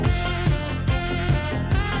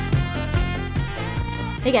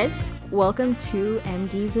Hey guys, welcome to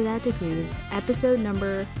MDs Without Degrees, episode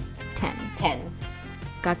number 10. 10.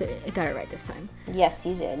 Got it right this time. Yes,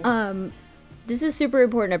 you did. This is a super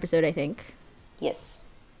important episode, I think. Yes,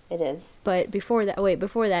 it is. But before that,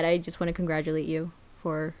 I just want to congratulate you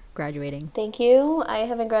for graduating. Thank you. I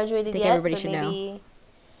haven't graduated I think yet. everybody but should maybe... know.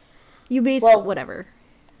 You whatever.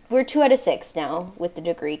 We're 2 out of 6 now with the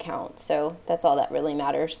degree count, so that's all that really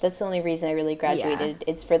matters. That's the only reason I really graduated. Yeah.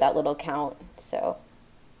 It's for that little count, so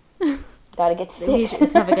gotta get to 6.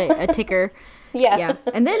 Just have a ticker. Yeah.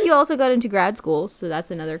 And then you also got into grad school, so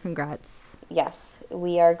that's another congrats. Yes,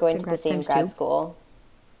 we are going to the same grad school.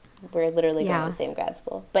 We're literally going to the same grad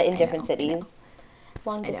school, but in different cities.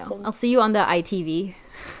 Long distance. I'll see you on the ITV.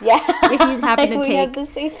 Yeah. If you happen to we have the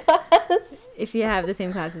same class. If you have the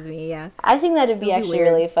same class as me, yeah. I think that'd be actually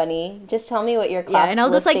really funny. Just tell me what your class is. Yeah, and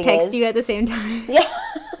I'll just text you at the same time. Yeah.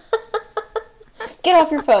 Get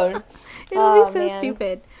off your phone. It'll be so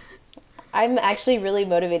stupid. I'm actually really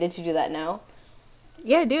motivated to do that now.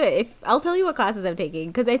 Yeah, do it. I'll tell you what classes I'm taking,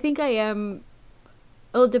 because I think I am,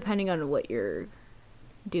 depending on what you're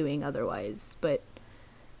doing otherwise, but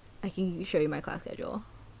I can show you my class schedule.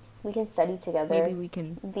 We can study together. Maybe we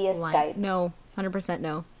can via Skype. No, 100%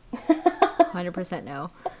 no. 100%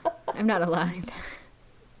 no. I'm not aligned.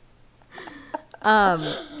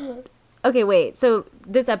 Okay, wait. So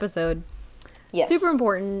this episode, super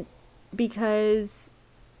important because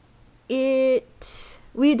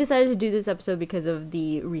we decided to do this episode because of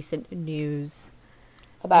the recent news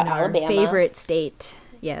about in Alabama. Our favorite state.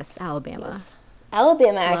 Yes, Alabama. Yes.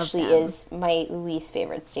 Alabama actually is my least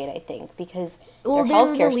favorite state, I think, because their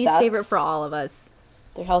healthcare they're the least favorite for all of us.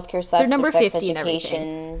 Their healthcare sucks. They're number their 50 in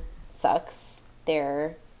education sucks.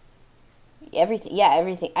 Their everything. Yeah,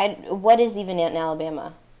 everything. What is even in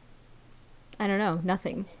Alabama? I don't know.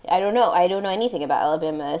 Nothing. I don't know. I don't know anything about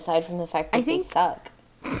Alabama aside from the fact that they suck.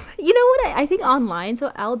 You know what? I think online.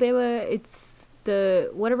 So Alabama, it's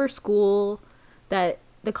the whatever school that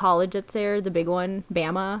the college that's there, the big one,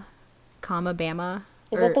 Bama. Bama.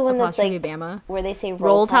 Is that the one that's like Bama? Where they say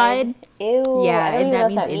Roll Tide? Ew. Yeah, and that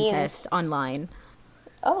means incest online.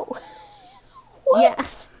 Oh. What?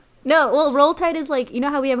 Yes. No, well, Roll Tide is like, you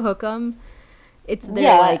know how we have Hook'em? It's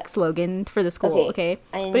their like slogan for the school, okay?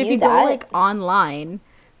 But if you go like online,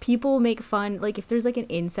 people make fun, like if there's like an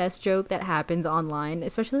incest joke that happens online,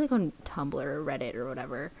 especially like on Tumblr or Reddit or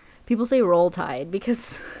whatever, people say Roll Tide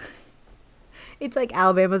because it's like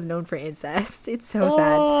Alabama's known for incest. It's so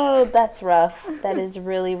sad. Oh, that's rough. That is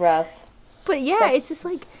really rough. But yeah, it's just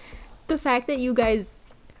like the fact that you guys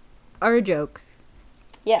are a joke.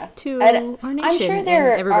 Yeah. To our nation and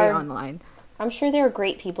everybody online. I'm sure there are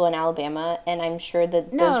great people in Alabama, and I'm sure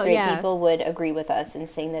that those great people would agree with us in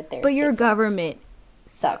saying that their your government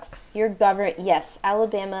sucks. Your government, yes,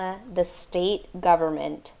 Alabama, the state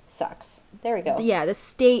government sucks. There we go. Yeah, the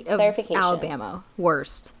state of Alabama,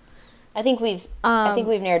 worst. I think we've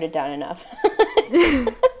narrowed it down enough.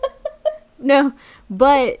 No,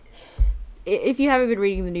 but if you haven't been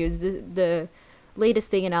reading the news, the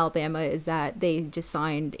latest thing in Alabama is that they just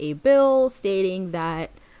signed a bill stating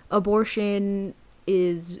that abortion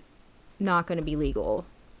is not going to be legal.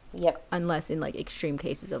 Yep. Unless in like extreme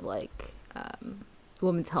cases of like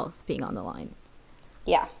women's health being on the line.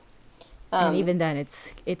 Yeah. And even then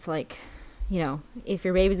it's like, you know, if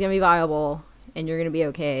your baby's going to be viable and you're going to be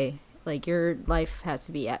okay, like your life has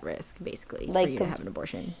to be at risk basically for you to have an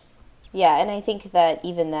abortion. Yeah, and I think that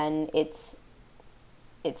even then it's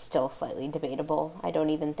still slightly debatable. I don't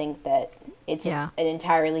even think that it's an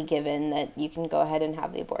entirely given that you can go ahead and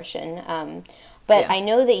have the abortion. But I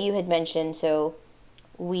know that you had mentioned, so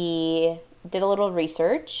we did a little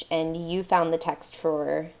research and you found the text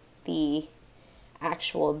for the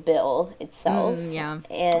actual bill itself. And I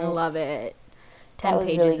and love it. 10 was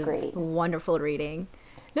pages really of great. Wonderful reading.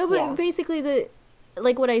 No, but basically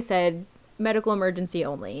like what I said, medical emergency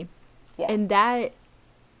only. Yeah. And that,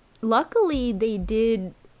 luckily, they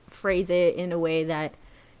did phrase it in a way that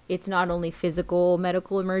it's not only physical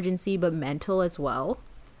medical emergency, but mental as well.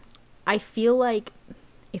 I feel like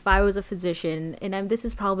if I was a physician, and this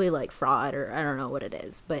is probably like fraud or I don't know what it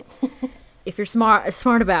is, but if you're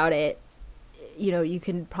smart about it, you know, you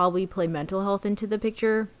can probably play mental health into the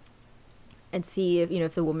picture and see if, you know,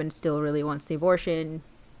 if the woman still really wants the abortion,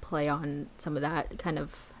 play on some of that kind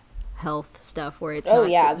of health stuff where it's not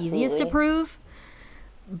the easiest to prove,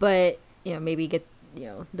 but, you know, maybe get, you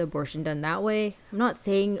know, the abortion done that way. I'm not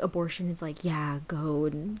saying abortion is like, go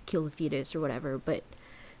and kill the fetus or whatever, but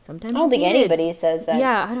sometimes I don't think anybody says that.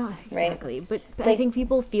 Yeah, I don't exactly, right? but like, I think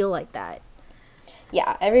people feel like that.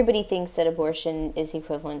 Yeah, everybody thinks that abortion is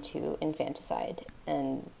equivalent to infanticide,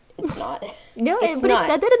 and It's not. No, but it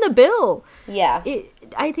said that in the bill. Yeah.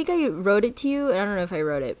 I think I wrote it to you. I don't know if I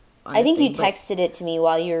wrote it. I think you texted it to me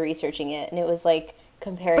while you were researching it, and it was like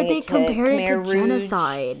comparing it to Khmer Rouge.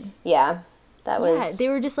 Genocide. Yeah. Yeah, they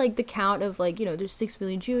were just like the count of like, there's 6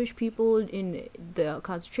 million Jewish people in the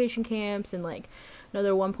concentration camps and like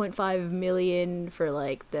another 1.5 million for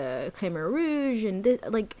like the Khmer Rouge and they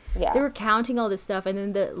were counting all this stuff, and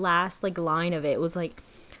then the last like line of it was like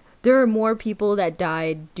there are more people that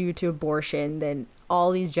died due to abortion than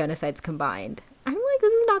all these genocides combined. I'm like,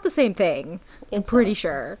 this is not the same thing. I'm pretty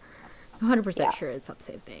sure. 100% sure it's not the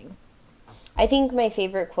same thing. I think my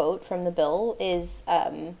favorite quote from the bill is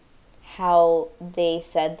how they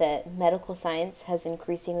said that medical science has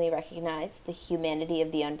increasingly recognized the humanity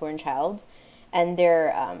of the unborn child, and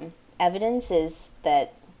their evidence is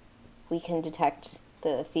that we can detect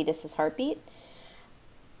the fetus's heartbeat.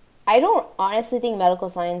 I don't honestly think medical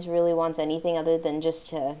science really wants anything other than just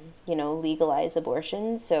to, legalize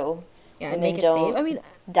abortion, so and make it safe. I mean,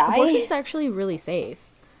 abortion is actually really safe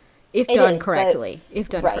if done correctly.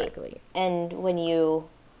 Correctly. And when you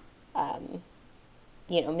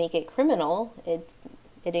make it criminal, it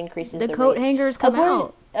increases the coat hangers come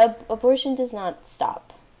out. Abortion does not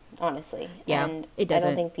stop, honestly. Yeah, and it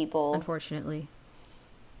doesn't. I don't think unfortunately,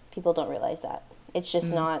 people don't realize that. It's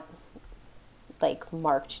just not like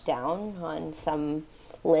marked down on some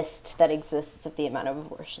list that exists of the amount of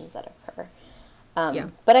abortions that occur.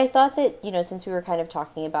 But I thought that, since we were kind of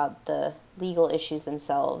talking about the legal issues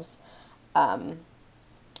themselves,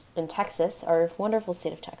 in Texas, our wonderful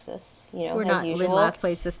state of Texas, we're not in last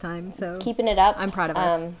place this time, so keeping it up. I'm proud of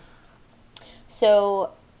us.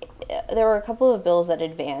 So there were a couple of bills that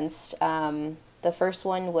advanced. The first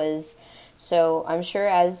one was, so I'm sure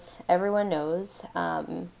as everyone knows,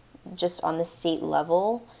 just on the state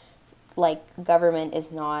level, like government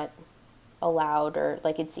is not allowed, or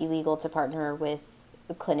like it's illegal to partner with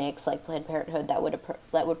clinics like Planned Parenthood that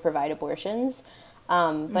would provide abortions.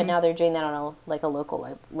 But now they're doing that on a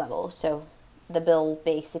local level. So the bill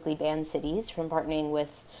basically bans cities from partnering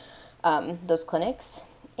with those clinics.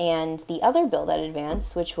 And the other bill that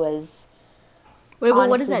advanced, which was... Wait, well,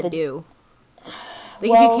 what does that do? Like,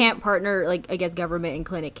 if you can't partner, like, I guess government and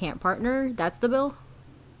clinic can't partner, that's the bill?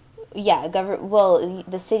 Yeah, the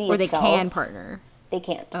city or itself... Or they can partner? They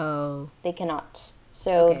can't. Oh. They cannot.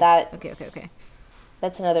 So Okay.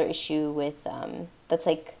 That's another issue with... that's,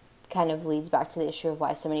 like, kind of leads back to the issue of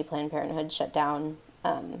why so many Planned Parenthood shut down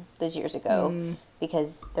those years ago,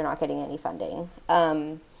 because they're not getting any funding.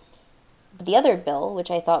 But the other bill, which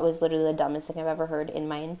I thought was literally the dumbest thing I've ever heard in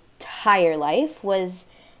my entire life, was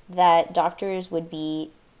that doctors would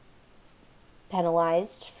be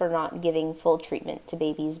penalized for not giving full treatment to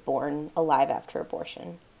babies born alive after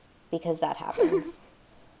abortion, because that happens.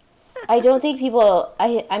 I don't think people,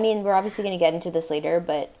 I mean, we're obviously going to get into this later,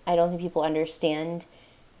 but I don't think people understand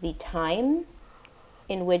the time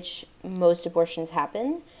in which most abortions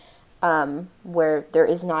happen, where there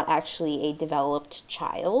is not actually a developed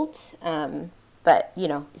child. But,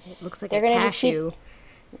 it looks like they're going to just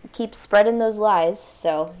keep spreading those lies.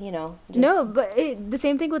 So, No, but the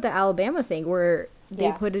same thing with the Alabama thing, where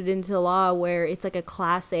they put it into law where it's like a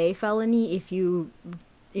Class A felony if you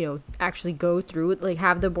actually go through it, like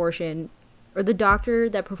have the abortion, or the doctor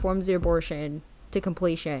that performs the abortion to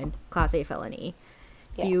completion, Class A felony.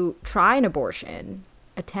 If you try an abortion,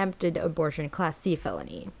 attempted abortion, Class C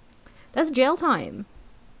felony. That's jail time.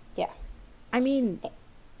 Yeah. I mean,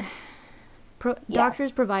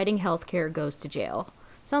 doctors providing health care goes to jail.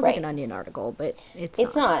 Sounds like an Onion article, but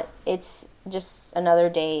it's not. It's just another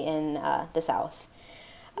day in the South.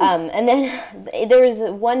 And then there was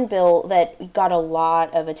one bill that got a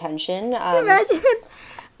lot of attention. Imagine.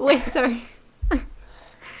 Wait, sorry.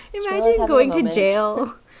 Imagine going to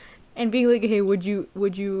jail and being like, "Hey, would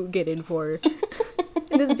you get in for?"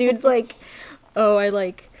 And this dude's like, "Oh, I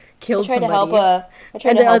like killed somebody."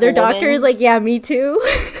 And the other doctor is like, "Yeah, me too."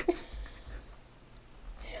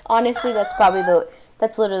 Honestly, that's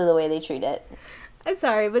literally the way they treat it. I'm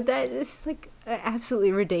sorry, but that is like an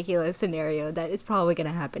absolutely ridiculous scenario that is probably going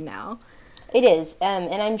to happen now. It is,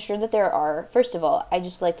 and I'm sure that there are. First of all, I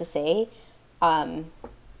just like to say, I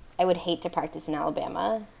would hate to practice in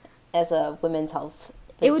Alabama as a women's health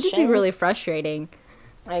physician. It would just be really frustrating.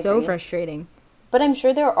 So frustrating. But I'm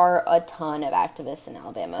sure there are a ton of activists in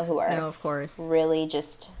Alabama who are of course. Really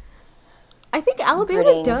just... I think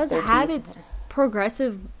Alabama does have its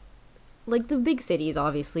progressive... Like, the big cities,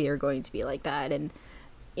 obviously, are going to be like that. And,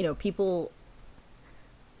 people...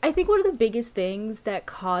 I think one of the biggest things that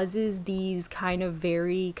causes these kind of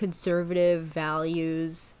very conservative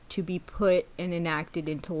values to be put and enacted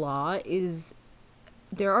into law is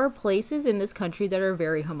there are places in this country that are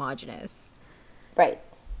very homogenous. Right.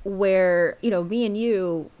 Where, you know, me and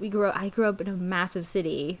you, I grew up in a massive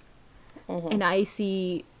city, and I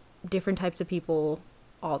see different types of people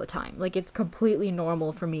all the time. Like, it's completely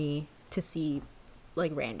normal for me to see,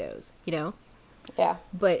 like, randos, you know? Yeah.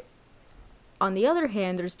 But on the other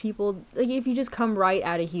hand, there's people, like, if you just come right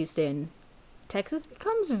out of Houston, Texas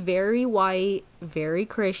becomes very white, very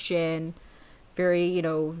Christian, very, you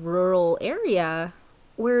know, rural area,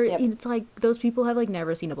 where it's like those people have, like,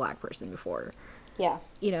 never seen a black person before. Yeah.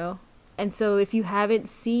 You know? And so if you haven't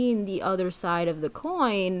seen the other side of the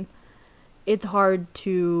coin, it's hard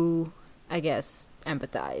to, I guess,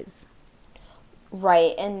 empathize.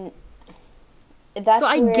 Right. And that's so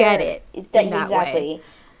I get it. Exactly. Way.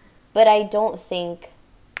 But I don't think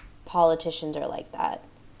politicians are like that,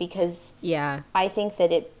 because I think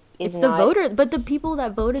that it's the voter, but the people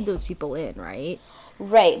that voted those people in, right?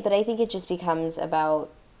 Right. But I think it just becomes about,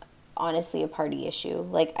 honestly, a party issue.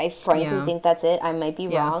 Like, I frankly think that's it. I might be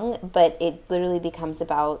wrong, but it literally becomes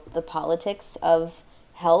about the politics of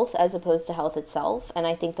health as opposed to health itself, and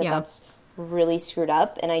I think that that's really screwed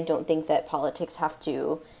up, and I don't think that politics have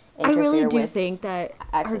to interfere. I really do think that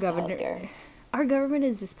our government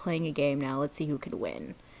is just playing a game now. Let's see who can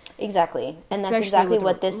win. Exactly. And that's exactly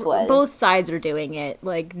what this was. Both sides are doing it.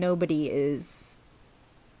 Like, nobody is,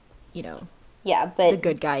 you know, but the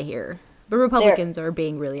good guy here. But Republicans are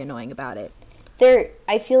being really annoying about it.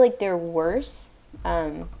 I feel like they're worse.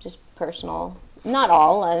 Just personal. Not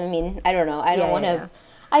all. I mean, I don't know. I don't want to.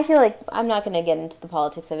 I feel like I'm not going to get into the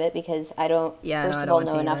politics of it, because I don't, first of all,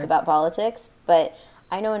 know enough about politics. But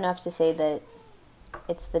I know enough to say that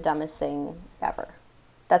it's the dumbest thing ever.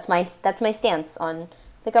 That's my stance on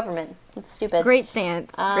the government. It's stupid. Great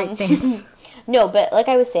stance. Great stance. No, but like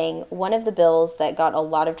I was saying, one of the bills that got a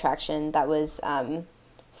lot of traction that was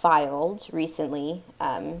filed recently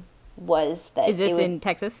was that... Is this in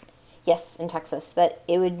Texas? Yes, in Texas. That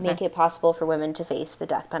it would make it possible for women to face the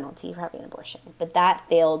death penalty for having an abortion. But that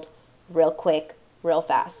failed real quick, real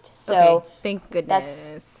fast. So thank goodness.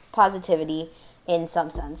 That's positivity in some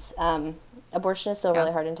sense. Abortion is still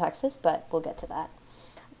really hard in Texas, but we'll get to that.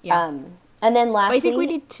 Yeah. And then lastly... I think we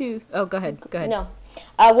need to... Oh, go ahead. No.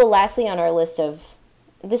 Well, lastly on our list of...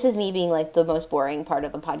 This is me being, like, the most boring part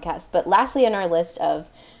of the podcast. But lastly on our list of,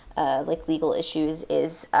 like, legal issues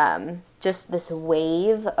is just this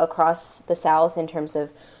wave across the South in terms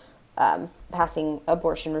of passing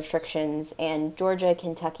abortion restrictions. And Georgia,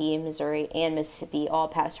 Kentucky, Missouri, and Mississippi all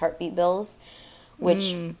passed heartbeat bills,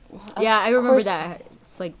 which... Yeah, I remember that.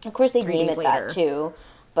 It's like, of course, they name it that, too.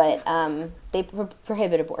 But they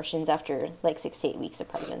prohibit abortions after, like, 6 to 8 weeks of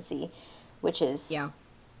pregnancy, which is... Yeah.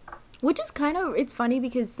 Which is kind of... It's funny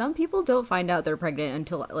because some people don't find out they're pregnant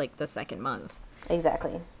until, like, the second month.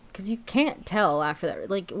 Exactly. Because you can't tell after that.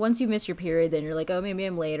 Like, once you miss your period, then you're like, oh, maybe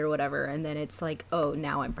I'm late or whatever. And then it's like, oh,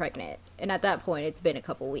 now I'm pregnant. And at that point, it's been a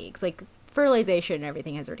couple weeks. Like, fertilization and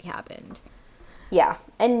everything has already happened. Yeah.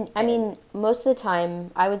 And, I mean, most of the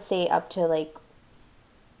time, I would say up to, like,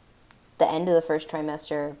 the end of the first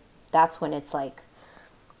trimester, that's when it's like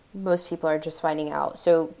most people are just finding out.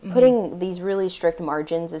 So putting these really strict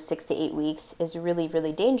margins of 6 to 8 weeks is really,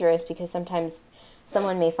 really dangerous, because sometimes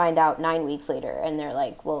someone may find out 9 weeks later and they're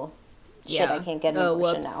like, well, shit, I can't get an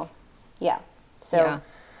abortion now. Yeah. So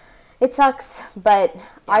it sucks, but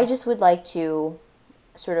I just would like to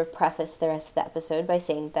sort of preface the rest of the episode by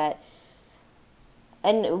saying that,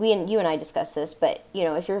 and you and I discussed this, but, you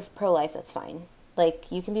know, if you're pro-life, that's fine.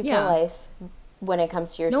 Like, you can be pro-life when it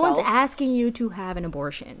comes to yourself. No one's asking you to have an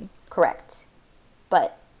abortion. Correct.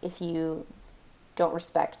 But if you don't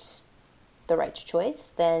respect the right to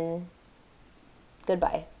choice, then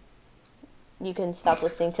goodbye. You can stop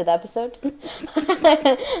listening to the episode.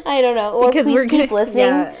 I don't know. Or because please keep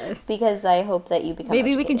listening, because I hope that you become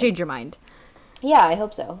Maybe educated. We can change your mind. Yeah, I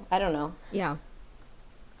hope so. I don't know. Yeah.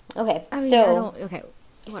 Okay, I mean, okay,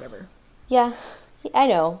 whatever. Yeah, I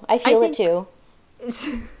know. I feel it too.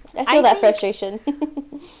 I feel that frustration.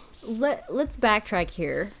 Let's backtrack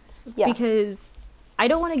here. Yeah. Because I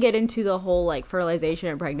don't want to get into the whole, like, fertilization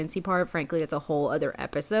and pregnancy part. Frankly, it's a whole other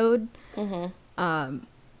episode.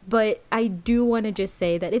 But I do want to just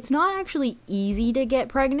say that it's not actually easy to get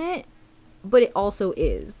pregnant, but it also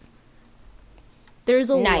is. There's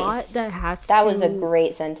a lot that has That was a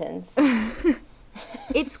great sentence.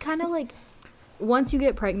 It's kind of like, once you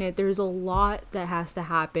get pregnant, there's a lot that has to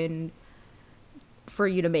happen for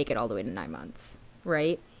you to make it all the way to 9 months,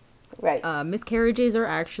 right? Right. Miscarriages are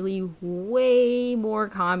actually way more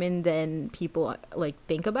common than people, like,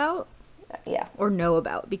 think about. Yeah. Or know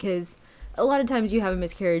about, because a lot of times you have a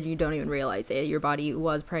miscarriage and you don't even realize it. Your body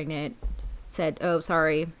was pregnant said, oh,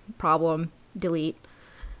 sorry, problem, delete.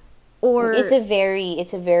 Or it's a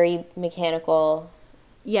very mechanical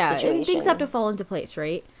situation. Things have to fall into place,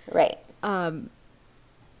 right? Right.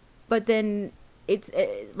 But then it's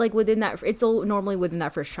like within that, it's normally within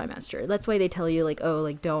that first trimester. That's why they tell you like, oh,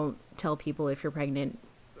 like don't tell people if you're pregnant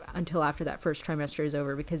until after that first trimester is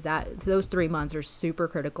over, because those 3 months are super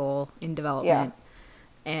critical in development,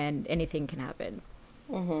 and anything can happen.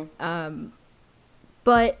 Mm-hmm.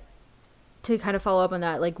 But to kind of follow up on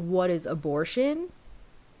that, like, what is abortion?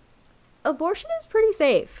 Abortion is pretty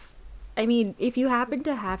safe. I mean, if you happen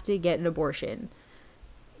to have to get an abortion,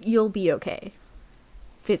 you'll be okay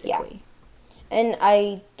physically. Yeah. And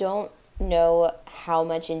I don't know how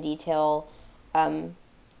much in detail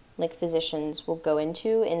like physicians will go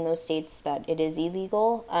into in those states that it is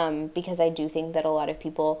illegal, because I do think that a lot of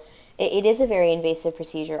people, it is a very invasive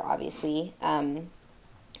procedure, obviously,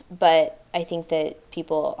 but I think that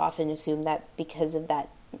people often assume that because of that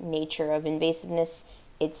nature of invasiveness,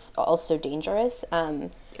 it's also dangerous.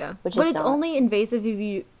 But it's only invasive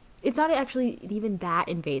if it's not actually even that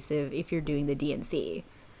invasive if you're doing the D&C.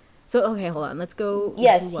 So, okay, hold on, let's go.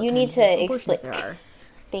 Yes, you need to explain. There are.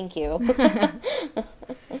 Thank you.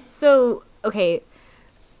 So, okay,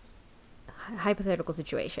 hypothetical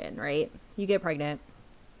situation, right? You get pregnant.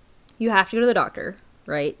 You have to go to the doctor,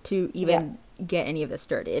 right, to even get any of this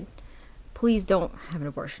started. Please don't have an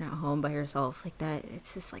abortion at home by yourself like that.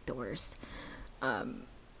 It's just like the worst.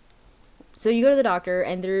 So you go to the doctor,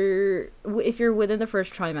 and if you're within the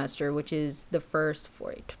first trimester, which is the first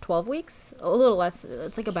 12 weeks, a little less,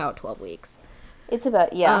 it's like about 12 weeks. It's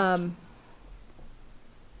about,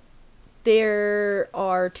 there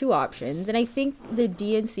are two options, and I think the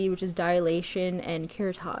D&C, which is dilation and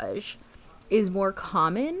curettage, is more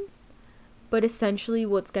common, but essentially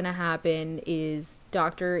what's going to happen is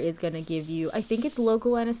doctor is going to give you, I think it's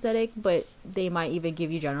local anesthetic, but they might even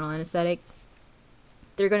give you general anesthetic.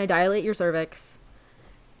 They're going to dilate your cervix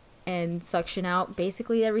and suction out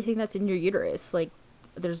basically everything that's in your uterus. Like,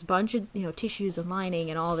 there's a bunch of, tissues and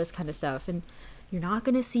lining and all this kind of stuff, and you're not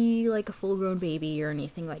going to see, like, a full-grown baby or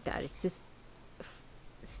anything like that. It's just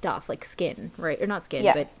stuff, like skin, right? Or not skin,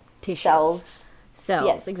 but tissue. Cells,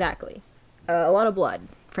 yes. Exactly. A lot of blood,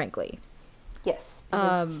 frankly. Yes.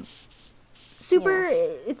 It's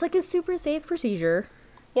like a super safe procedure.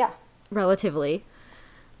 Yeah. Relatively.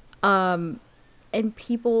 And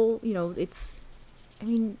people, you're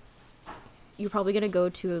probably going to go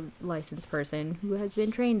to a licensed person who has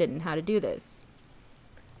been trained in how to do this.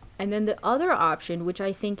 And then the other option, which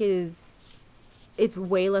I think it's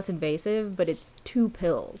way less invasive, but it's 2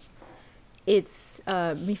 pills. It's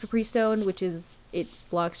mifepristone, which it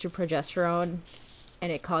blocks your progesterone,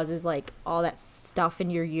 and it causes, like, all that stuff in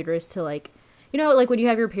your uterus to, like, like when you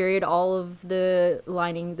have your period, all of the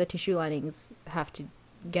tissue linings have to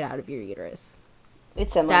get out of your uterus.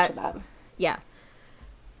 It's similar to that. Yeah.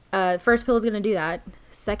 First pill is going to do that.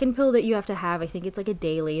 Second pill that you have to have, I think it's like a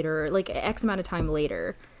day later, like X amount of time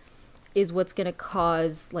later, is what's going to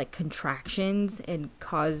cause, like, contractions and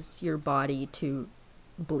cause your body to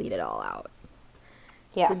bleed it all out.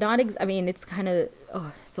 Yeah. So it's kind of,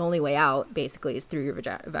 it's the only way out, basically, is through your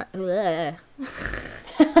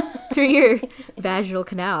through your vaginal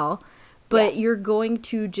canal. But you're going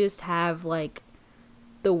to just have, like,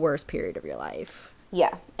 the worst period of your life.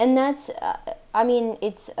 Yeah, and that's,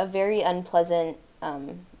 it's a very unpleasant,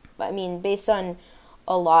 based on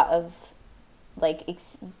a lot of, like,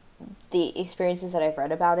 the experiences that I've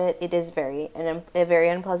read about it, it is a very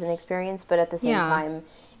unpleasant experience, but at the same time,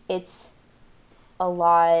 it's a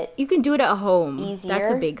lot... You can do it at home. Easier.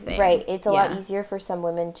 That's a big thing. Right, it's a lot easier for some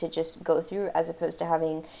women to just go through, as opposed to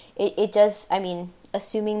having... It does,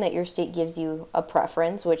 assuming that your state gives you a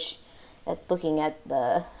preference, which, looking at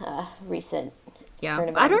the recent... Yeah,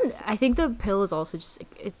 I think the pill is also just,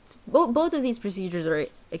 both of these procedures are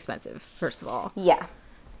expensive, first of all. Yeah.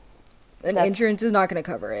 And insurance is not going to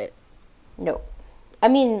cover it. No. We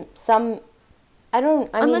didn't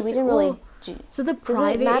really... So the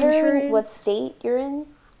private does it matter insurance... what state you're in?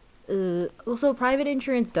 So private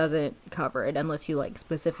insurance doesn't cover it unless you, like,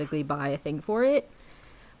 specifically buy a thing for it.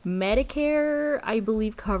 Medicare, I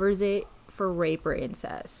believe, covers it for rape or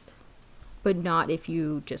incest, but not if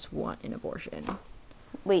you just want an abortion.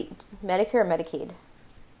 Wait, Medicare or Medicaid?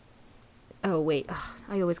 Oh, wait. Ugh,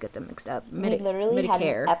 I always get them mixed up. We literally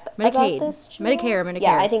Medicare. Had an Medicaid. About this Medicare.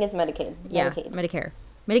 Yeah, I think it's Medicaid. Yeah, Medicare.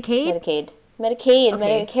 Medicaid? Medicaid.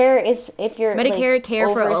 Okay. Medicare is if you're, Medicare, like, care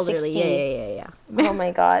over for elderly. 60. Yeah. Oh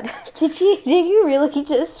my god. Did you really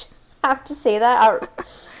just have to say that?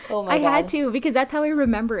 Oh my god. I had to, because that's how I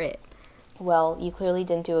remember it. Well, you clearly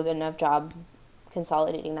didn't do a good enough job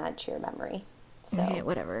consolidating that to your memory. So okay,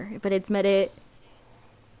 whatever. But it's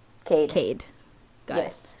Cade. Got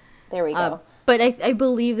yes. It. There we go. But I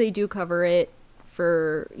believe they do cover it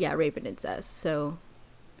for, rape and incest. So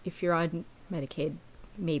if you're on Medicaid,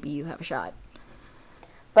 maybe you have a shot.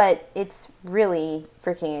 But it's really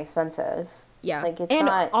freaking expensive. Yeah. Like, it's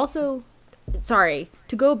not... And also, sorry,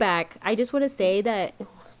 to go back, I just want to say that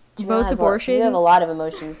most abortions... You have a lot of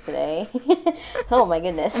emotions today. Oh, my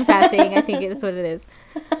goodness. I'm fasting. I think that's what it is.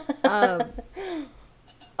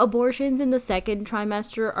 Abortions in the second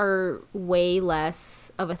trimester are way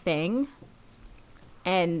less of a thing.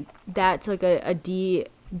 And that's like a D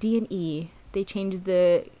and E. They changed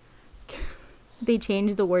the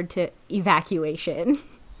word to evacuation.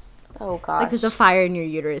 Oh gosh. Like there's a fire in your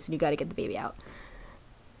uterus and you got to get the baby out.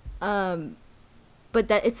 But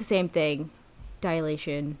that it's the same thing,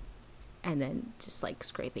 dilation, and then just like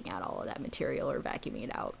scraping out all of that material or vacuuming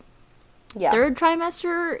it out. Yeah. Third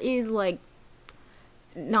trimester is like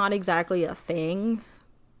not exactly a thing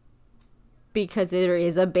because there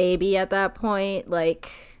is a baby at that point.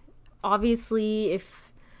 Like obviously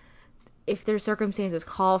if their circumstances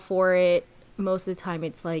call for it, most of the time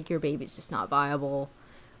it's like your baby's just not viable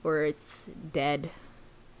or it's dead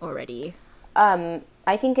already.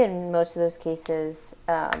 I think in most of those cases,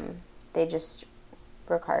 they just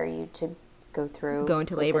require you to go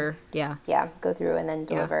into labor. Yeah, go through and then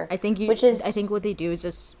deliver. I think I think what they do is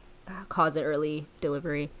just cause an early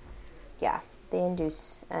delivery. Yeah, they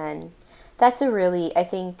induce, and that's I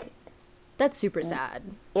think that's super sad.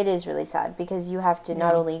 It is really sad because you have to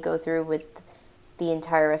not only go through with the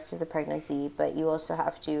entire rest of the pregnancy, but you also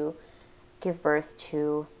have to give birth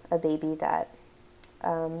to a baby that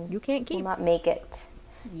you can't keep. Will not make it.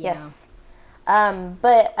 Yeah. Yes.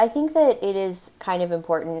 But I think that it is kind of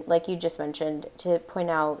important, like you just mentioned, to point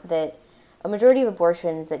out that a majority of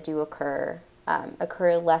abortions that do occur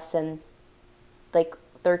less than like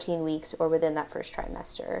 13 weeks or within that first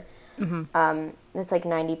trimester. Mm-hmm. It's like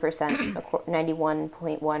 90%,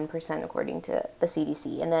 91.1% according to the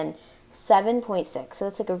CDC. And then 7.6, so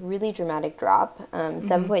that's like a really dramatic drop.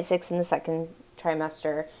 7.6 in the second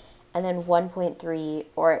trimester, and then 1.3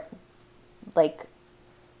 or like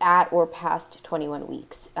at or past 21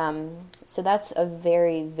 weeks. So that's a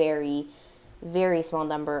very, very, very small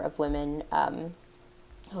number of women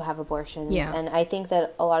who have abortions. Yeah. And I think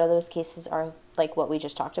that a lot of those cases are like what we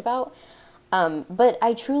just talked about. But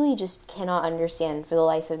I truly just cannot understand for the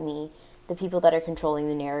life of me the people that are controlling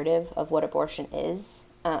the narrative of what abortion is,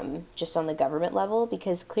 just on the government level,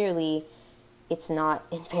 because clearly it's not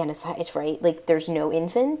infanticide, right? Like there's no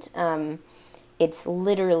infant. It's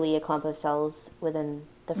literally a clump of cells within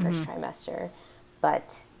the first trimester,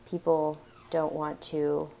 but people don't want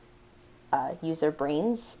to use their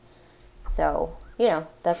brains. So,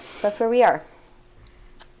 that's where we are.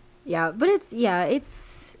 Yeah, but it's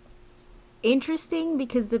interesting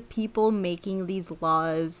because the people making these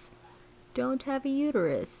laws don't have a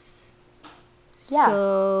uterus. Yeah.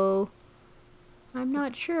 So I'm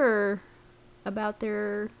not sure about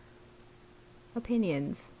their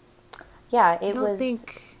opinions. Yeah, I don't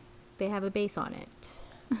think they have a base on it.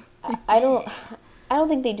 I don't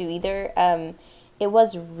think they do either. It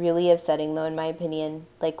was really upsetting, though, in my opinion,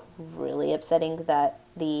 like really upsetting that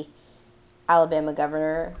the Alabama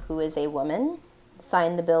governor, who is a woman,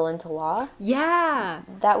 signed the bill into law. Yeah,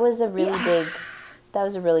 that was a really big. That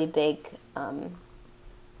was a really big.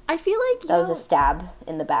 I feel like that was a stab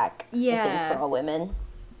in the back. Yeah, I think, for all women.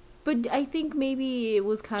 But I think maybe it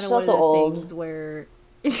was kind of one of those things where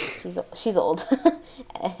she's old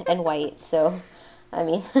and white, so I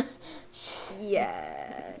mean,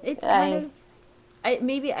 yeah, it's kind of. I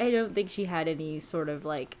don't think she had any sort of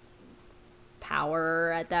like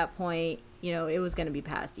power at that point. It was going to be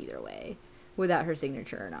passed either way, without her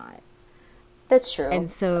signature or not. That's true. And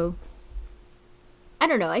so, I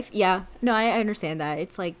don't know. I understand that.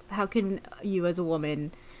 It's like, how can you as a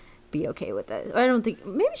woman be okay with it? I don't think,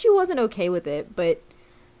 maybe she wasn't okay with it, but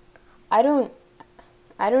I don't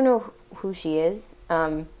know who she is.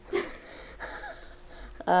 I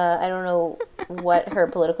don't know what her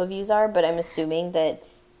political views are, but I'm assuming that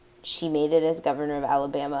she made it as governor of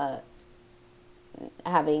Alabama,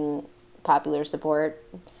 having popular support.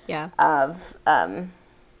 Yeah. Of I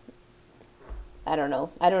don't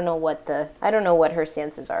know. I don't know what her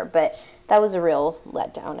stances are, but that was a real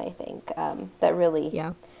letdown, I think. That really.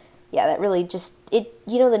 Yeah. Yeah, that really just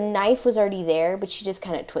the knife was already there, but she just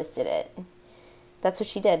kind of twisted it. That's what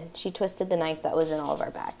she did. She twisted the knife that was in all of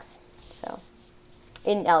our backs. So,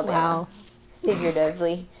 in Alabama. Wow.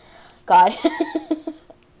 Figuratively. God.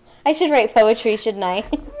 I should write poetry, shouldn't I?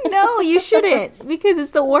 No, you shouldn't, because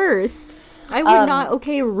it's the worst. I would not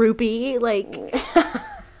okay rupee, like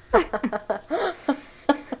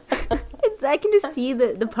I can just see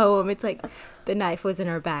the poem. It's like the knife was in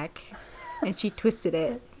her back and she twisted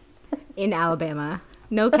it in Alabama.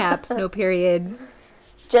 No caps, no period.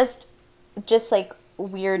 Just like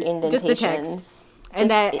weird indentations. Just the text.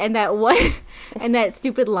 And that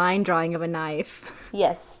stupid line drawing of a knife.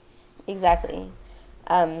 Yes, exactly.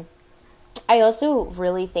 I also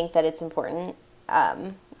really think that it's important,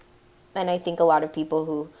 and I think a lot of people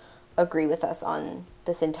who agree with us on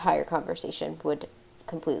this entire conversation would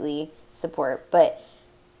completely support, but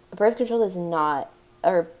birth control is not,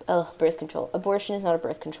 abortion is not a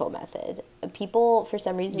birth control method. People, for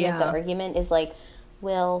some reason, like the argument is like,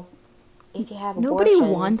 well, if you have nobody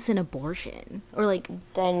wants an abortion, or like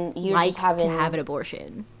then you likes to have an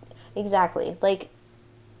abortion. Exactly. Like,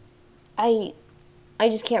 I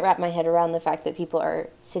just can't wrap my head around the fact that people are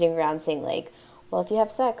sitting around saying like, well, if you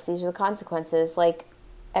have sex, these are the consequences. Like,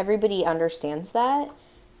 everybody understands that,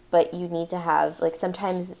 but you need to have, like,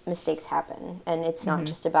 sometimes mistakes happen, and it's not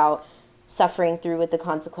just about suffering through with the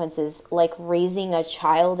consequences, like raising a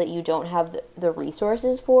child that you don't have the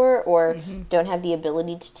resources for, or don't have the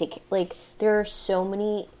ability to take, like, there are so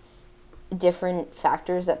many different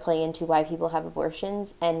factors that play into why people have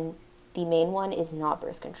abortions, and the main one is not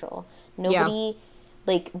birth control. Nobody,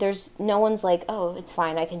 like, no one's like, oh, it's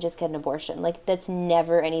fine, I can just get an abortion. Like, that's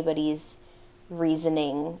never anybody's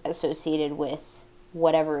reasoning associated with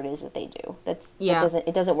whatever it is that they do. It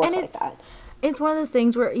doesn't work like that. It's one of those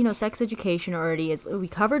things where, you know, sex education already is, we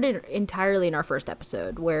covered it entirely in our first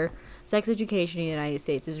episode, where sex education in the United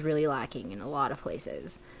States is really lacking in a lot of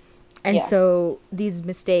places. And so these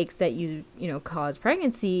mistakes that you know, cause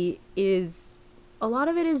pregnancy, is, a lot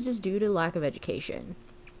of it is just due to lack of education.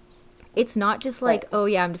 It's not just like, oh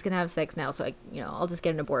yeah, I'm just going to have sex now, so I'll just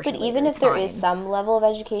get an abortion. But even if there is some level of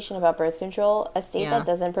education about birth control, a state that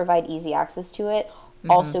doesn't provide easy access to it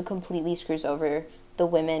also completely screws over the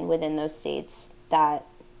women within those states that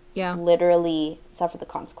literally suffer the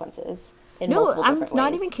consequences in multiple different ways. No,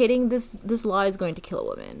 I'm not even kidding. This law is going to kill a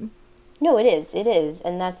woman. No, it is,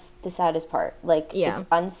 and that's the saddest part. Like, it's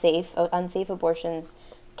unsafe. Unsafe abortions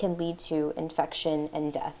can lead to infection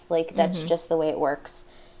and death. Like, that's just the way it works.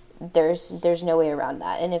 There's no way around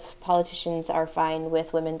that. And if politicians are fine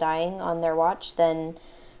with women dying on their watch, then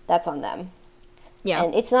that's on them. Yeah.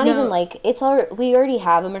 And it's not even like, we already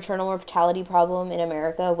have a maternal mortality problem in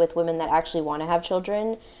America with women that actually want to have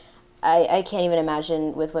children. I can't even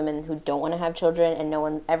imagine with women who don't want to have children,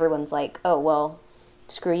 and everyone's like, oh, well,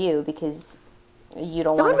 screw you because you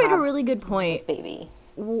don't want to have Someone made a really good point. This baby.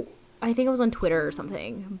 Well, I think it was on Twitter or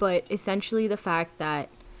something, but essentially the fact that,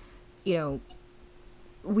 you know,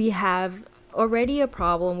 we have already a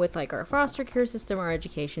problem with, like, our foster care system, our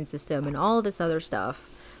education system, and all of this other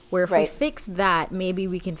stuff, where if we fix that, maybe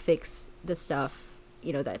we can fix the stuff,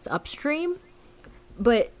 you know, that's upstream.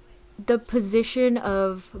 But the position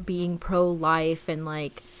of being pro-life and,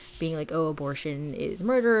 like, being like, oh, abortion is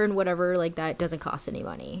murder and whatever, like, that doesn't cost any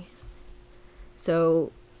money.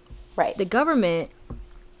 So the government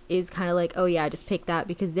is kind of like, oh yeah, just pick that,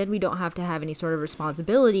 because then we don't have to have any sort of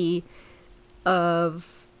responsibility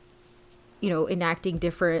of, you know, enacting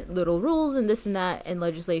different little rules and this and that and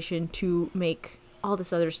legislation to make all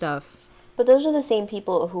this other stuff. But those are the same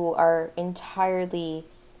people who are entirely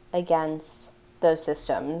against those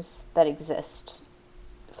systems that exist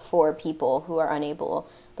for people who are unable,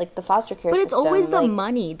 like the foster care system. But it's always the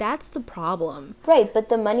money. That's the problem. Right, but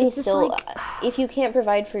the money is still, like, if you can't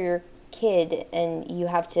provide for your kid and you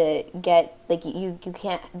have to get, like, you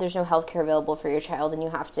can't, there's no health care available for your child and you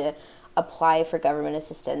have to apply for government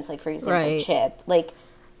assistance, like, for example, CHIP. Like,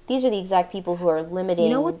 these are the exact people who are limiting your access. You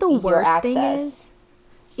know what the worst thing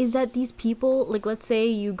is that these people, like, let's say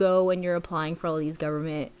you go and you're applying for all these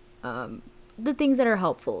government, the things that are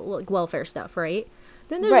helpful, like welfare stuff, right?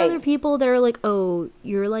 Then there's other people that are like, oh,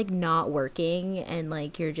 you're, like, not working and,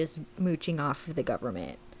 like, you're just mooching off of the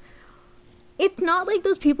government. It's not like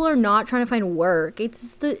those people are not trying to find work.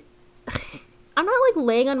 It's I'm not, like,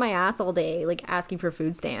 laying on my ass all day, like, asking for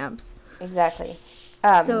food stamps. Exactly.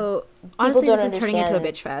 So, honestly, this is turning into a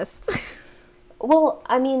bitch fest. Well,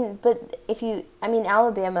 I mean,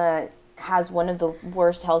 Alabama has one of the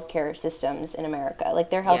worst healthcare systems in America. Like,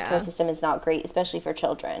 their healthcare system is not great, especially for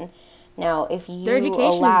children. Now, if you their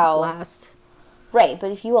education is blast. Right,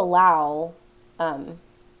 but if you allow,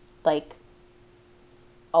 like,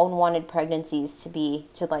 unwanted pregnancies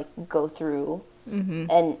to go through,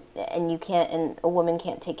 and you can't, and a woman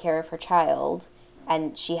can't take care of her child,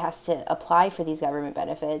 and she has to apply for these government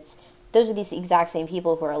benefits, those are these exact same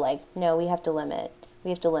people who are like, no, we have to limit We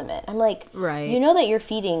have to limit. I'm like, right. You know that you're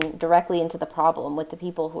feeding directly into the problem with the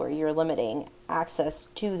people who you're limiting access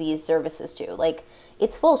to these services to. Like,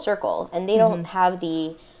 it's full circle, and they don't have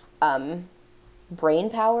the brain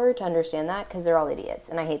power to understand that because they're all idiots,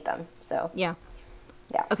 and I hate them. So yeah.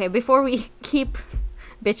 Okay, before we keep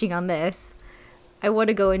bitching on this, I want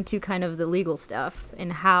to go into kind of the legal stuff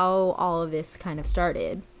and how all of this kind of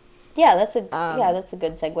started. Yeah, that's a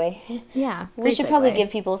good segue. Yeah, we should probably give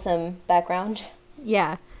people some background.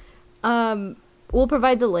 Yeah, we'll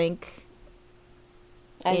provide the link.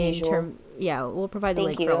 As usual. We'll provide the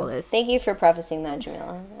link for all this. Thank you for prefacing that,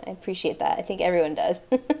 Jamila. I appreciate that. I think everyone does.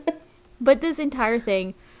 But this entire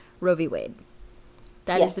thing, Roe v. Wade,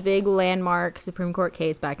 that is the big landmark Supreme Court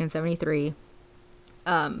case back in 1973.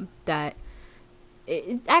 That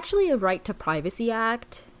it's actually a Right to Privacy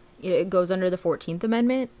Act. It goes under the 14th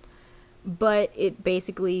Amendment, but it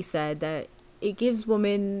basically said that it gives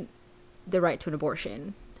women the right to an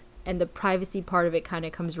abortion, and the privacy part of it kind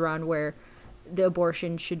of comes around where the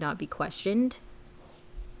abortion should not be questioned,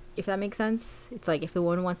 if that makes sense. It's like, if the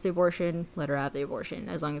woman wants the abortion, let her have the abortion,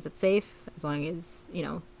 as long as it's safe, as long as,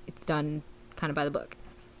 it's done kind of by the book.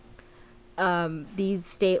 These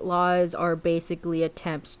state laws are basically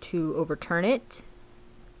attempts to overturn it,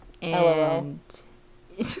 and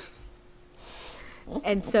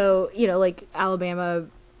and so, like Alabama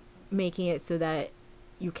making it so that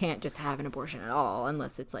you can't just have an abortion at all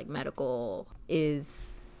unless it's like medical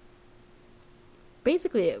is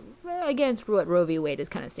basically against what Roe v. Wade is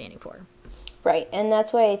kind of standing for. Right. And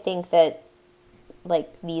that's why I think that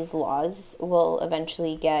like these laws will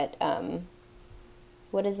eventually get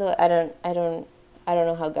what is the I don't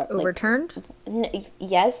know how overturned?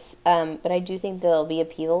 Yes, but I do think they'll be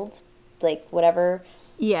appealed, like whatever.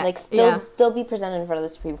 Yeah. Like they'll be presented in front of the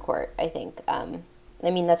Supreme Court, I think. I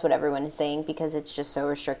mean, that's what everyone is saying because it's just so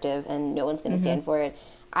restrictive and no one's going to stand for it.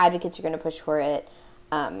 Advocates are going to push for it,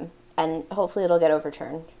 and hopefully it'll get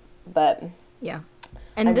overturned. But yeah,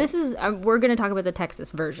 and this is we're going to talk about the Texas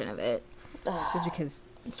version of it, just because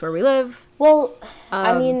it's where we live. Well,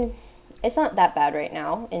 I mean, it's not that bad right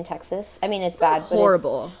now in Texas. I mean, it's bad,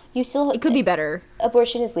 horrible. But it could be better.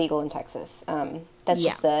 Abortion is legal in Texas. That's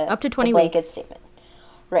just the up to 20 blanket weeks statement,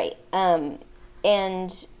 right?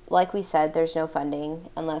 And like we said, there's no funding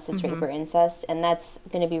unless it's rape or incest, and that's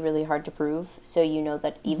going to be really hard to prove. So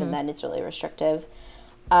that even then it's really restrictive.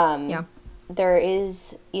 There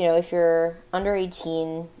is, if you're under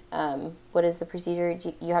 18, what is the procedure?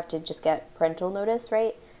 You have to just get parental notice,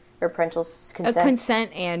 right? Or parental consent?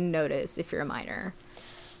 Consent and notice if you're a minor.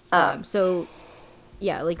 So,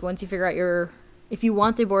 yeah, like once you figure out if you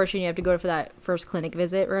want the abortion, you have to go for that first clinic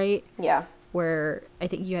visit, right? Yeah. Where I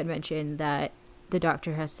think you had mentioned that the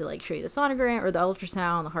doctor has to like show you the sonogram or the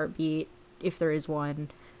ultrasound, the heartbeat, if there is one.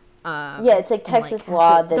 It's like Texas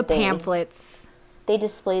law that the pamphlets. They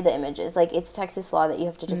display the images. Like, it's Texas law that you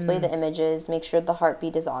have to display the images, make sure the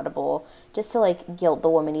heartbeat is audible, just to like guilt the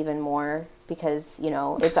woman even more because,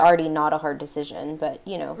 it's already not a hard decision, but,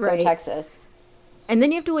 right. Go Texas. And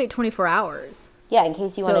then you have to wait 24 hours. Yeah, in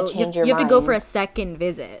case you want to change your mind. You have to go for a second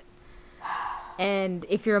visit. And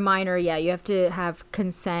if you're a minor, you have to have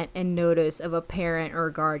consent and notice of a parent or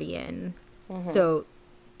guardian. So,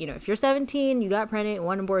 if you're 17, you got pregnant,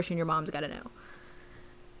 one abortion, your mom's got to know.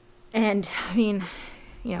 And, I mean,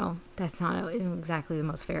 that's not exactly the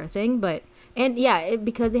most fair thing, but... And,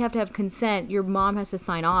 because they have to have consent, your mom has to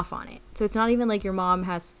sign off on it. So it's not even like your mom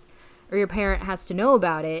or your parent has to know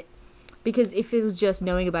about it, because if it was just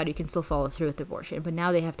knowing about it, you can still follow through with the abortion. But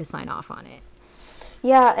now they have to sign off on it.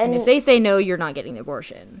 Yeah, and if they say no, you're not getting the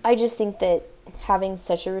abortion. I just think that having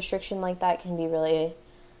such a restriction like that can be really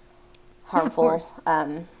harmful. In a lot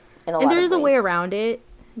of ways. And there's a way around it.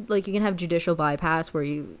 Like, you can have judicial bypass where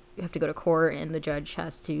you have to go to court and the judge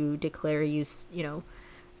has to declare you,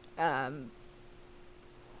 I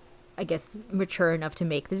guess, mature enough to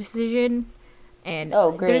make the decision. And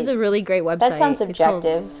there's a really great website. That sounds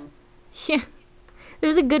objective.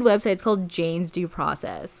 There's a good website. It's called Jane's Due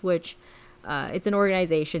Process, which... it's an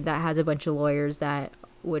organization that has a bunch of lawyers that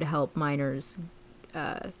would help minors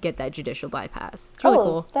get that judicial bypass. It's really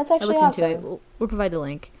cool. That's actually awesome. Into it. We'll provide the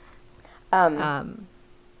link.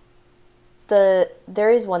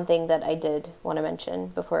 There is one thing that I did want to mention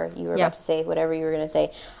before you were about to say whatever you were going to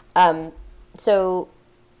say. So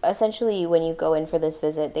essentially when you go in for this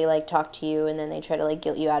visit, they like talk to you and then they try to like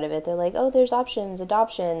guilt you out of it. They're like, oh, there's options,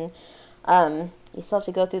 adoption. You still have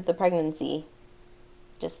to go through the pregnancy.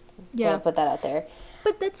 Just gotta put that out there.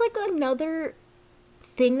 But that's like another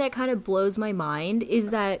thing that kind of blows my mind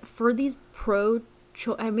is that for these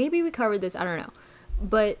maybe we covered this, I don't know.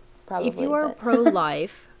 But if you are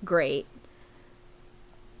pro-life, great.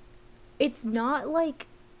 it's not like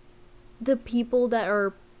the people that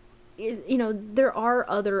are, you know, there are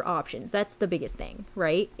other options. That's the biggest thing,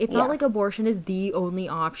 right? It's not like abortion is the only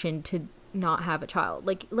option to not have a child.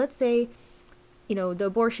 Like, let's say, you know, the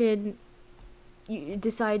abortion, you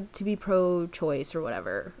decide to be pro-choice or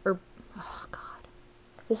whatever, or, oh god,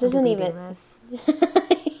 this isn't even this.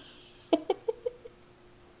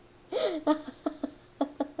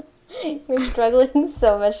 You're struggling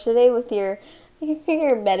so much today with your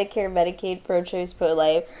Medicare, Medicaid, pro-choice,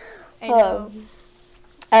 pro-life. I know.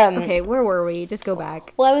 Okay, where were we? Just go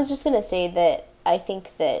back. Well, I was just gonna say that I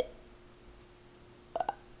think that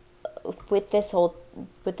with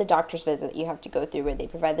the doctor's visit that you have to go through, where they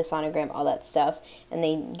provide the sonogram, all that stuff, and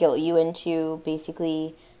they guilt you into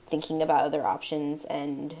basically thinking about other options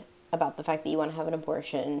and about the fact that you want to have an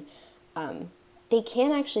abortion, they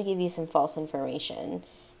can actually give you some false information.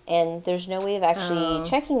 And there's no way of actually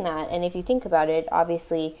checking that. And if you think about it,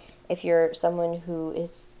 obviously, if you're someone who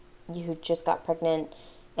just got pregnant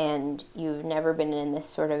and you've never been in this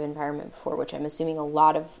sort of environment before, which I'm assuming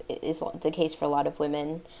is the case for a lot of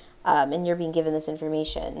women, and you're being given this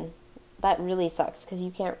information, that really sucks, because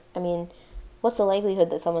you can't, I mean, what's the likelihood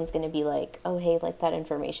that someone's going to be like, oh, hey, like, that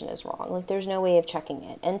information is wrong? Like, there's no way of checking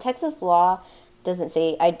it. And Texas law doesn't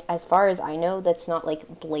say, as far as I know, that's not,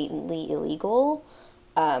 like, blatantly illegal.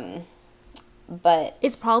 But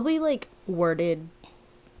it's probably, like, worded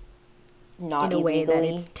not in a way that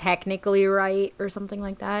it's technically right or something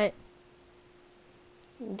like that.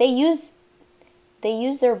 They use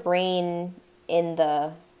their brain in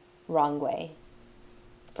the wrong way,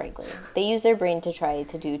 frankly. They use their brain to try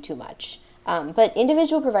to do too much. But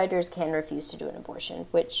individual providers can refuse to do an abortion,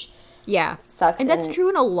 which sucks. And that's true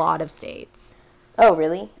in a lot of states. Oh,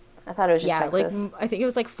 really? I thought it was just Texas. Like, I think it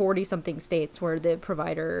was like 40-something states where the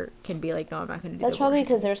provider can be like, no, I'm not going to do That's probably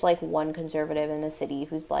because there's like one conservative in a city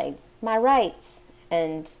who's like, my rights.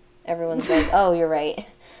 And everyone's like, oh, you're right.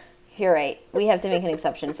 You're right. We have to make an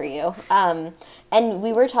exception for you. And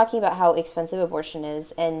we were talking about how expensive abortion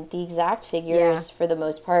is, and the exact figures, for the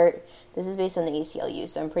most part, this is based on the ACLU,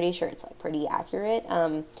 so I'm pretty sure it's like pretty accurate.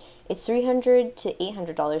 It's $300 to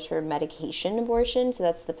 $800 for medication abortion, so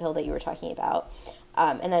that's the pill that you were talking about.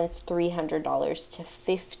 And then it's $300 to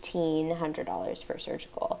 $1,500 for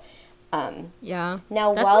surgical.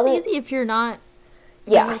 Now, that's not easy if you're not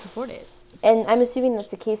able to afford it. And I'm assuming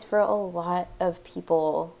that's the case for a lot of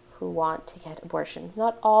people who want to get abortions.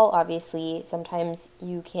 Not all, obviously. Sometimes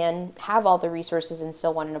you can have all the resources and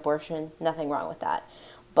still want an abortion. Nothing wrong with that.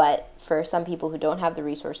 But for some people who don't have the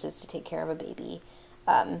resources to take care of a baby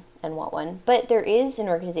and want one. But there is an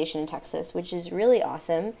organization in Texas, which is really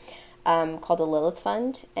awesome, called the Lilith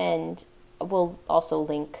Fund. And we'll also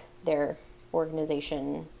link their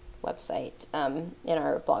organization website in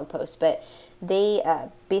our blog post. But they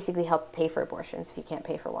basically help pay for abortions if you can't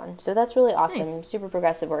pay for one. So that's really awesome. Nice. Super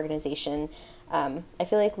progressive organization. I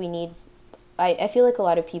feel like I feel like a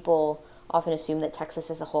lot of people often assume that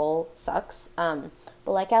Texas as a whole sucks. But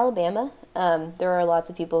like Alabama, there are lots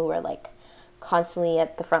of people who are like constantly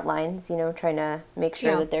at the front lines, you know, trying to make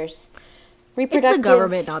sure that there's reproductive it's the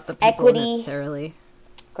government, not the people equity. Necessarily.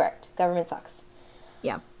 Correct. Government sucks.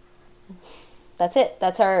 Yeah. That's it.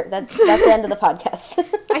 That's the end of the podcast.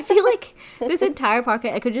 I feel like this entire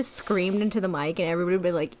podcast, I could just scream into the mic and everybody would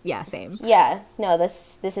be like, yeah, same. Yeah. No,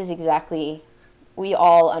 this is exactly, we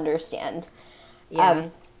all understand. Yeah.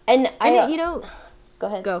 And you know, go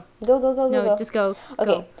ahead. Go. No, just go.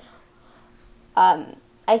 Okay. Go.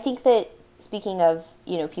 I think that, speaking of,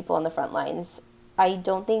 you know, people on the front lines, I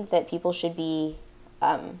don't think that people should be,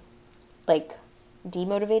 like,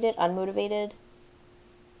 demotivated, unmotivated,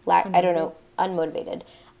 I don't know, unmotivated,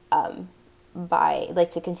 by,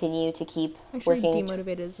 like, to continue to keep working.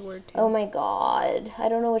 Demotivated is a word, too. Oh, my God. I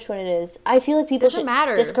don't know which one it is. I feel like people should...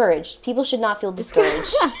 Discouraged. People should not feel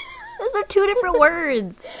discouraged. Those are two different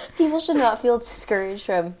words. People should not feel discouraged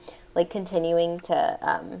from, like, continuing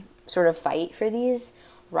to sort of fight for these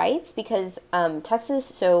rights, because Texas,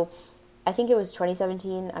 so I think it was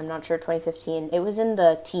 2017, I'm not sure, 2015, it was in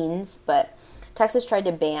the teens, but Texas tried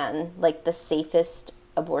to ban, like, the safest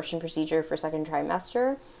abortion procedure for second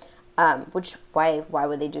trimester, which, why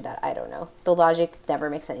would they do that? I don't know. The logic never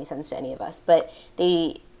makes any sense to any of us, but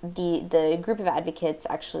the group of advocates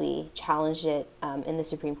actually challenged it in the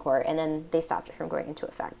Supreme Court, and then they stopped it from going into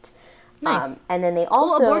effect. Nice. And then they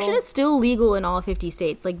also... Well, abortion is still legal in all 50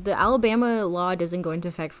 states. Like, the Alabama law doesn't go into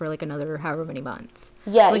effect for, like, another however many months.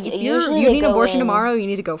 Yeah, like, if you need an abortion tomorrow, you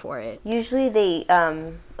need to go for it. Usually they...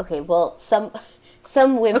 okay, well, some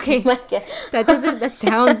women might get... That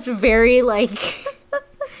sounds very, like...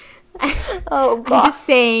 Oh, God. I'm just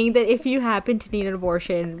saying that if you happen to need an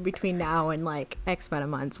abortion between now and like X amount of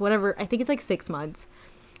months, whatever, I think it's like 6 months.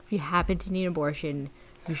 If you happen to need an abortion,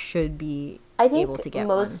 you should be able to get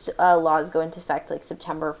one. I think most laws go into effect like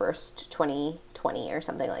September 1st, 2020 or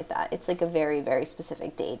something like that. It's like a very, very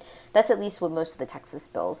specific date. That's at least what most of the Texas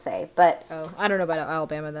bills say. But I don't know about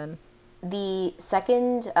Alabama then. The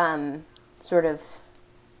second sort of,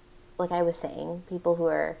 like I was saying, people who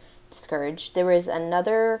are discouraged, there was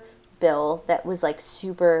another bill that was like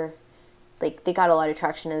super, like they got a lot of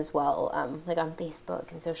traction as well, like on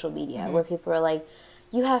Facebook and social media, where people were like,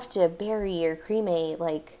 you have to bury or cremate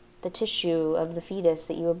like the tissue of the fetus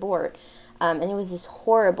that you abort. And it was this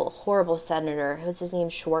horrible, horrible senator. What's his name?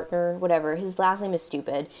 Schwartner, whatever. His last name is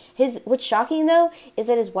stupid. What's shocking though is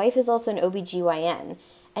that his wife is also an OBGYN,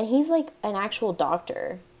 and he's like an actual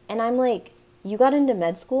doctor. And I'm like, you got into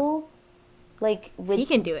med school? Like, he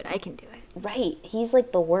can do it. I can do it. Right. He's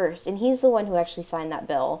like the worst. And he's the one who actually signed that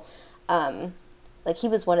bill. Like, he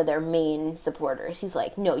was one of their main supporters. He's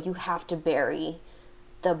like, no, you have to bury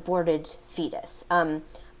the aborted fetus.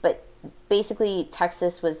 But basically,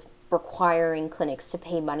 Texas was requiring clinics to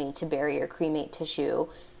pay money to bury or cremate tissue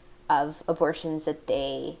of abortions that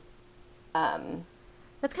they...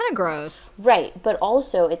 That's kind of gross. Right. But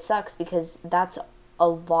also, it sucks because that's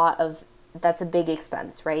a big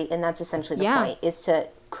expense, right? And that's essentially the point, is to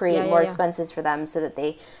create more expenses for them so that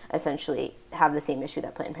they essentially have the same issue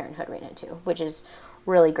that Planned Parenthood ran into, which is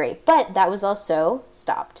really great. But that was also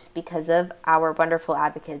stopped because of our wonderful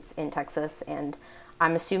advocates in Texas, and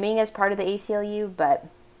I'm assuming as part of the ACLU, but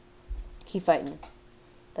keep fighting.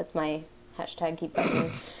 That's my hashtag, keep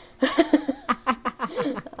fighting.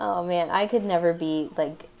 Oh, man, I could never be,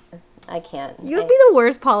 like, I can't. You would be the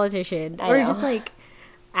worst politician. Or just, like,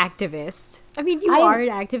 activist. I mean, you are an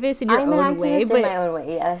activist in your own way. I'm an activist in my own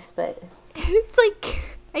way, yes, but... It's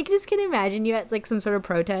like, I just can imagine you at, like, some sort of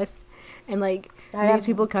protest, and, like, these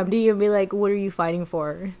people come to you and be like, what are you fighting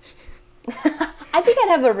for? I think I'd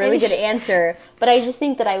have a really good answer, but I just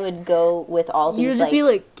think that I would go with all these, you'd just be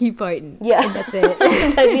like, keep fighting. Yeah. And that's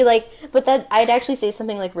it. I'd be like, I'd actually say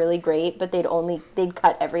something, like, really great, but they'd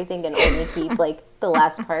cut everything and only keep, like, the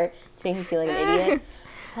last part to make me feel like an idiot.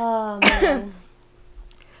 Oh, man.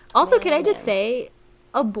 Also, can I just say,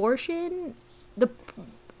 abortion, the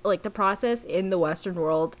process in the Western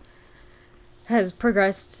world has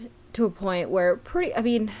progressed to a point where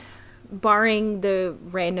barring the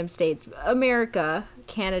random states, America,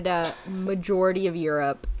 Canada, majority of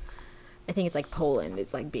Europe, I think it's like Poland,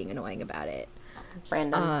 it's like being annoying about it.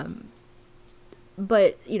 Random.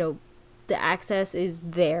 But, you know, the access is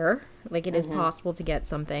there. Like, it is possible to get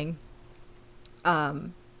something.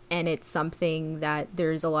 And it's something that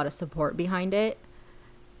there's a lot of support behind it,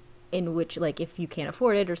 in which, like, if you can't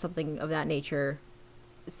afford it or something of that nature,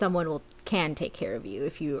 someone can take care of you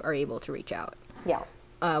if you are able to reach out. Yeah.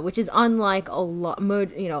 Which is unlike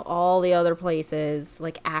all the other places,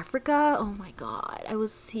 like Africa. Oh my God. I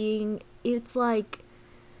was seeing, it's like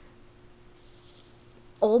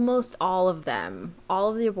almost all of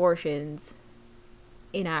the abortions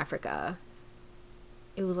in Africa,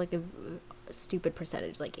 it was like a stupid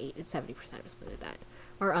percentage, like 70% or something like that,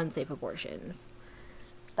 are unsafe abortions.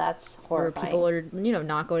 That's horrifying. Where people are,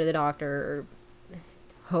 not going to the doctor, or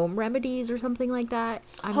home remedies or something like that.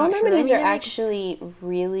 Home remedies are actually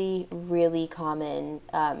really, really common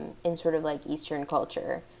in sort of like Eastern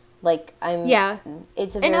culture. Like,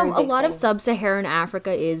 it's a very big a lot thing. of sub-Saharan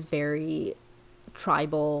Africa is very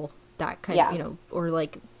tribal, that kind of, or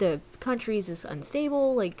like the countries is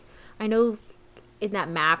unstable. Like, I know in that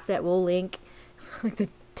map that we'll link, like the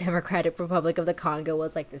Democratic Republic of the Congo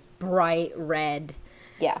was like this bright red,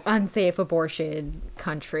 unsafe abortion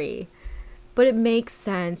country. But it makes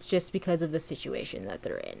sense just because of the situation that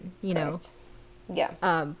they're in, you know? Right.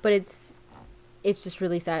 Yeah. But it's just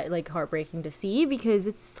really sad, like heartbreaking to see, because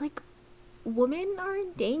it's like women are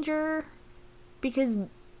in danger because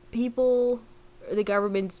the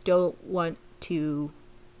governments don't want to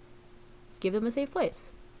give them a safe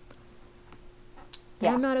place. Yeah.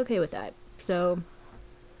 And I'm not okay with that. So.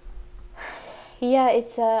 Yeah,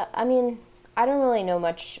 it's, I mean, I don't really know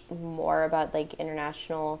much more about, like,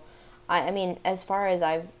 international... I mean, as far as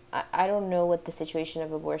I don't know what the situation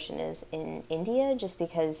of abortion is in India, just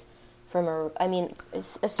because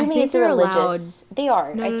assuming it's a religious... Allowed. They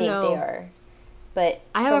are. No, I think they are. But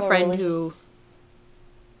I have a friend who...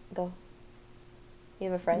 Go. You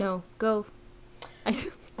have a friend? No, go.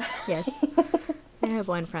 Yes. I have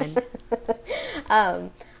one friend.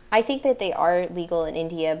 I think that they are legal in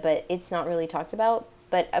India, but it's not really talked about.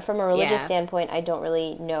 But from a religious standpoint, I don't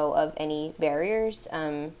really know of any barriers.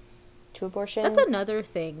 to abortion. That's another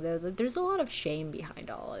thing, though. There's a lot of shame behind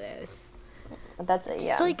all of this. That's it,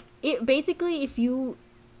 yeah. Like, basically, if you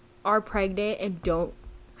are pregnant and don't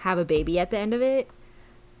have a baby at the end of it,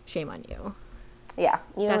 shame on you. Yeah,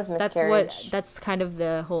 even with miscarriage. That's kind of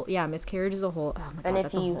the whole, miscarriage is a whole, oh my God,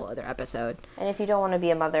 that's a whole other episode. And if you don't want to be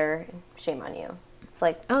a mother, shame on you. It's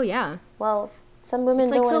like, oh yeah. Well, some women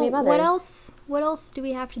don't want to be mothers. What else do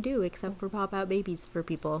we have to do except for pop out babies for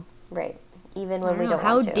people? Right. Even when we don't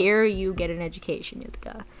How want to. How dare you get an education,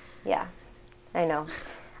 Yuthika? Yeah, I know.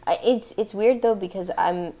 It's weird though, because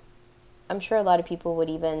I'm sure a lot of people would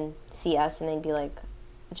even see us and they'd be like,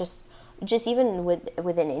 just even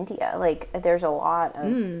within India, like there's a lot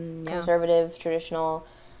of conservative, traditional,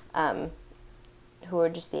 who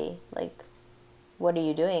would just be like, what are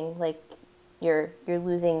you doing? Like, you're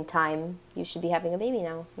losing time. You should be having a baby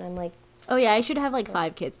now. And I'm like, oh yeah, I should have like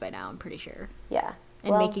 5 kids by now, I'm pretty sure. Yeah.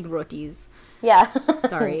 And making rotis. Yeah.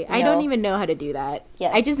 Sorry, no. I don't even know how to do that.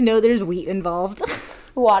 Yes. I just know there's wheat involved.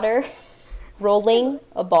 Water, rolling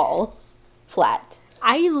a ball, flat.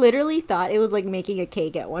 I literally thought it was like making a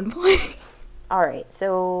cake at one point. All right,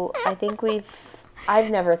 so I think I've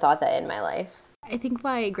never thought that in my life. I think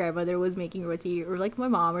my grandmother was making roti, or like my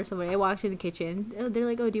mom or somebody. I walked in the kitchen. They're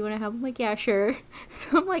like, oh, do you want to help? I'm like, yeah, sure.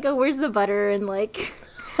 So I'm like, oh, where's the butter and like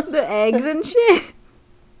the eggs and shit?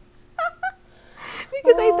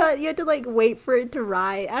 Because I thought you had to like wait for it to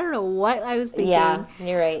rise. I don't know what I was thinking. Yeah,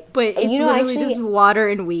 you're right. But it's literally just water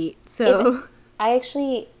and wheat. So I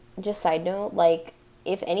actually, just side note, like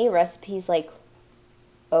if any recipes like,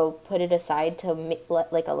 oh, put it aside to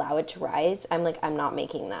like allow it to rise, I'm like, I'm not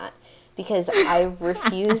making that. Because I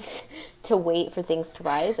refuse to wait for things to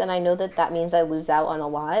rise. And I know that means I lose out on a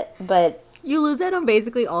lot. But you lose out on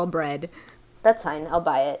basically all bread. That's fine. I'll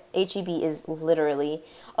buy it. H-E-B is literally...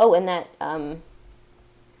 Oh, and that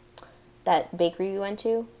bakery we went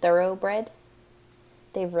to, Thorough Bread,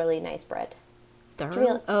 they have really nice bread. Thorough?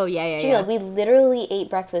 Jamila, oh, yeah. We literally ate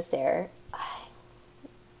breakfast there.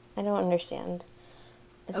 I don't understand.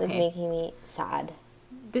 This is making me sad.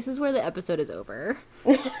 This is where the episode is over.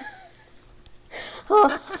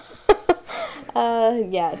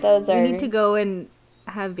 Yeah, those are... We need to go and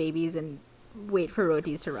have babies and wait for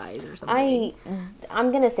rotis to rise or something.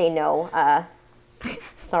 I'm gonna say no.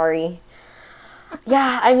 Sorry.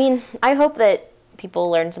 Yeah, I mean, I hope that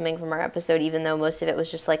people learned something from our episode, even though most of it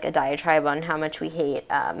was just like a diatribe on how much we hate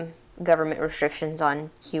government restrictions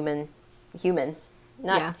on humans.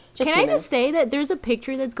 Not just Can humans. I just say that there's a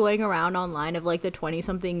picture that's going around online of like the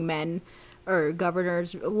 20-something men or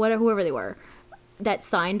governors, whoever they were, that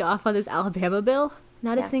signed off on this Alabama bill?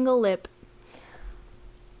 Not a single lip.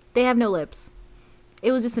 They have no lips.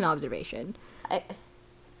 It was just an observation.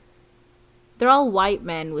 They're all white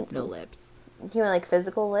men with no lips. You mean like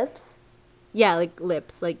physical lips? Yeah, like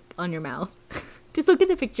lips, like on your mouth. Just look at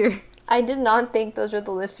the picture. I did not think those were the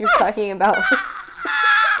lips you were talking about.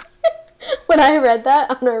 When I read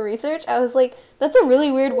that on our research, I was like, that's a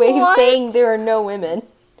really weird way of saying there are no women.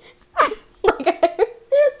 Like, I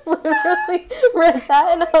literally read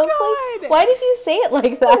that and I was like, why did you say it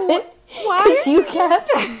like that? Because you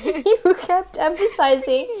kept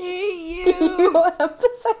emphasizing. I hate you. You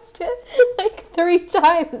emphasized it like 3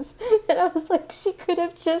 times. And I was like, she could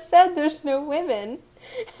have just said there's no women.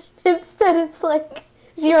 Instead, it's like,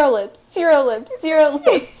 0 lips, 0 lips, 0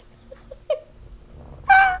 lips.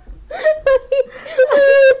 I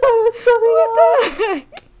thought it was something else. What the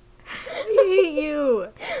heck? I hate you.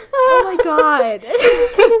 Oh my god. You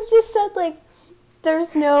could have just said, like,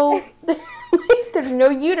 there's no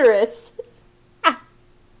uterus.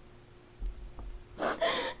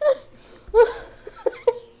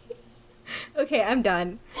 Okay, I'm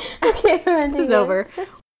done. Okay, this is over.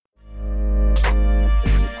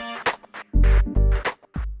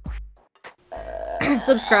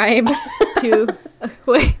 Subscribe to...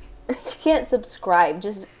 Wait. You can't subscribe.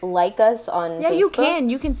 Just like us on Facebook. Yeah, you can.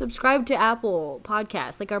 You can subscribe to Apple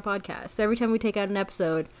Podcasts, like our podcast. So every time we take out an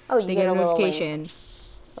episode, they get a notification.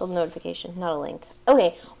 A notification, not a link.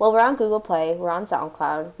 Okay, well, we're on Google Play. We're on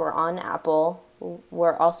SoundCloud. We're on Apple.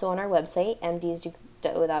 We're also on our website, MDs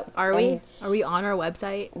without... Are we? Are we on our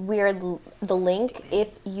website? We're the link.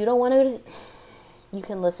 If you don't want to, you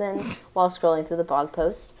can listen while scrolling through the blog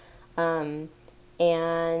post. And...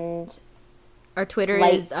 Our Twitter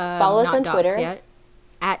is follow us on Twitter yet,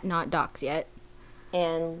 at Not Docs Yet,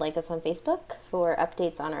 and like us on Facebook for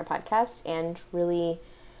updates on our podcast. And really,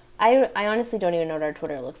 I honestly don't even know what our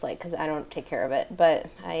Twitter looks like because I don't take care of it. But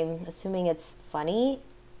I'm assuming it's funny? ?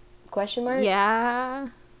 Yeah,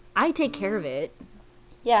 I take care of it.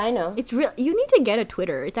 Yeah, I know. It's real. You need to get a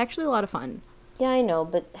Twitter. It's actually a lot of fun. Yeah, I know.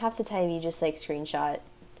 But half the time you just like screenshot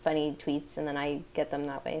funny tweets, and then I get them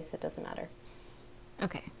that way, so it doesn't matter.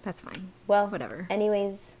 Okay, that's fine. Well, whatever.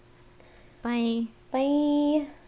 Anyways. Bye. Bye.